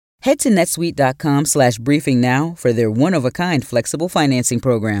Head to netsuite.com/briefing now for their one-of-a-kind flexible financing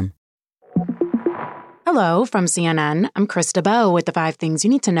program. Hello from CNN. I'm Krista Bowe with the 5 things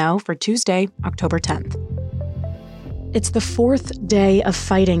you need to know for Tuesday, October 10th. It's the 4th day of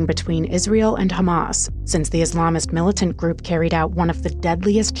fighting between Israel and Hamas since the Islamist militant group carried out one of the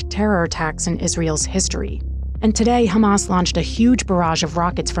deadliest terror attacks in Israel's history. And today, Hamas launched a huge barrage of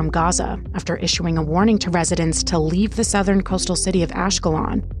rockets from Gaza after issuing a warning to residents to leave the southern coastal city of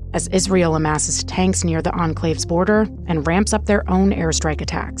Ashkelon as Israel amasses tanks near the enclave's border and ramps up their own airstrike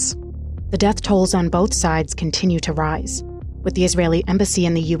attacks. The death tolls on both sides continue to rise, with the Israeli embassy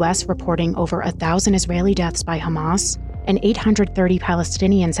in the U.S. reporting over 1,000 Israeli deaths by Hamas, and 830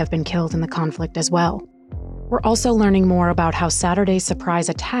 Palestinians have been killed in the conflict as well. We're also learning more about how Saturday's surprise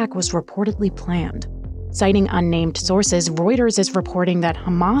attack was reportedly planned. Citing unnamed sources, Reuters is reporting that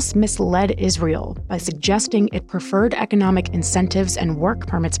Hamas misled Israel by suggesting it preferred economic incentives and work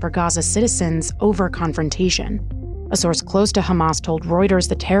permits for Gaza citizens over confrontation. A source close to Hamas told Reuters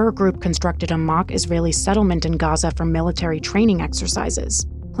the terror group constructed a mock Israeli settlement in Gaza for military training exercises,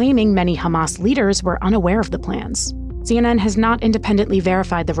 claiming many Hamas leaders were unaware of the plans. CNN has not independently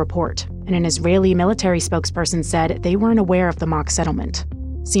verified the report, and an Israeli military spokesperson said they weren't aware of the mock settlement.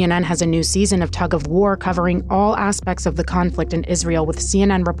 CNN has a new season of Tug of War covering all aspects of the conflict in Israel with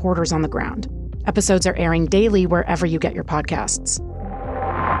CNN reporters on the ground. Episodes are airing daily wherever you get your podcasts.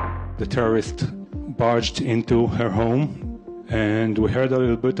 The terrorist barged into her home, and we heard a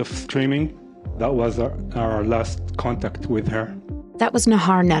little bit of screaming. That was our last contact with her. That was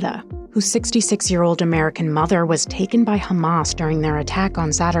Nahar Netta, whose 66-year-old American mother was taken by Hamas during their attack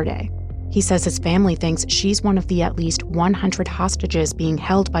on Saturday. He says his family thinks she's one of the at least 100 hostages being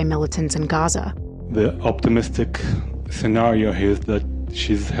held by militants in Gaza. The optimistic scenario here is that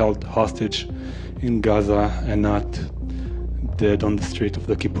she's held hostage in Gaza and not dead on the street of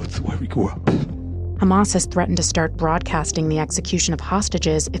the kibbutz where we grew up. Hamas has threatened to start broadcasting the execution of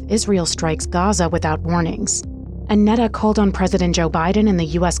hostages if Israel strikes Gaza without warnings. And Netta called on President Joe Biden and the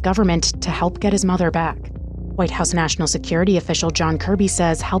U.S. government to help get his mother back. White House National Security official John Kirby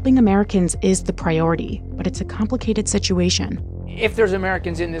says helping Americans is the priority, but it's a complicated situation. If there's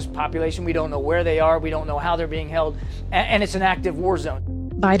Americans in this population, we don't know where they are, we don't know how they're being held, and it's an active war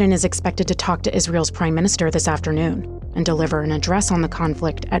zone. Biden is expected to talk to Israel's prime minister this afternoon and deliver an address on the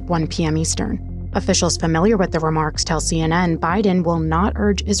conflict at 1 p.m. Eastern. Officials familiar with the remarks tell CNN Biden will not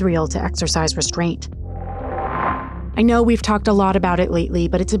urge Israel to exercise restraint. I know we've talked a lot about it lately,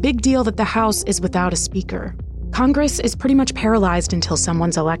 but it's a big deal that the House is without a speaker. Congress is pretty much paralyzed until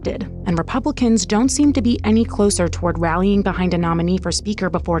someone's elected, and Republicans don't seem to be any closer toward rallying behind a nominee for speaker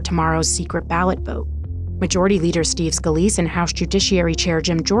before tomorrow's secret ballot vote. Majority Leader Steve Scalise and House Judiciary Chair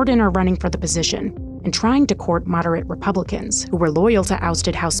Jim Jordan are running for the position and trying to court moderate Republicans who were loyal to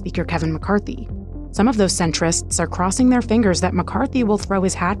ousted House Speaker Kevin McCarthy. Some of those centrists are crossing their fingers that McCarthy will throw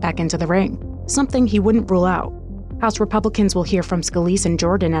his hat back into the ring, something he wouldn't rule out. House Republicans will hear from Scalise and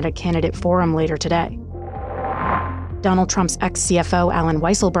Jordan at a candidate forum later today. Donald Trump's ex-CFO Alan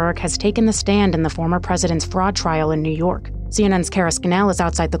Weisselberg has taken the stand in the former president's fraud trial in New York. CNN's Kara Scannell is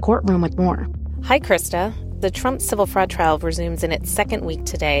outside the courtroom with more. Hi, Krista. The Trump civil fraud trial resumes in its second week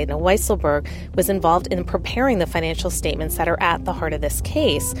today. Now, Weisselberg was involved in preparing the financial statements that are at the heart of this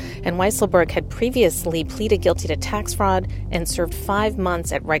case. And Weisselberg had previously pleaded guilty to tax fraud and served 5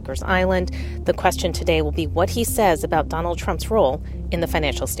 months at Rikers Island. The question today will be what he says about Donald Trump's role in the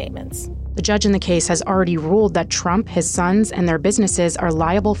financial statements. The judge in the case has already ruled that Trump, his sons, and their businesses are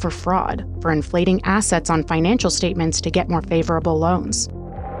liable for fraud, for inflating assets on financial statements to get more favorable loans.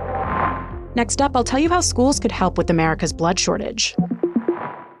 Next up, I'll tell you how schools could help with America's blood shortage.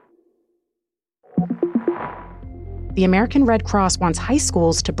 The American Red Cross wants high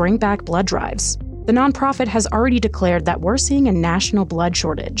schools to bring back blood drives. The nonprofit has already declared that we're seeing a national blood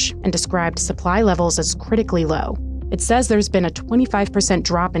shortage and described supply levels as critically low. It says there's been a 25%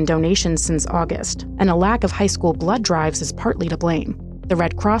 drop in donations since August, and a lack of high school blood drives is partly to blame. The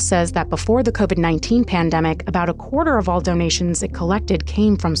Red Cross says that before the COVID-19 pandemic, about a quarter of all donations it collected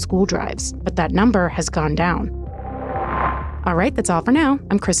came from school drives, but that number has gone down. All right, that's all for now.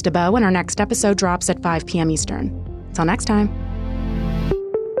 I'm Krista Bowe, and our next episode drops at 5 p.m. Eastern. Until next time.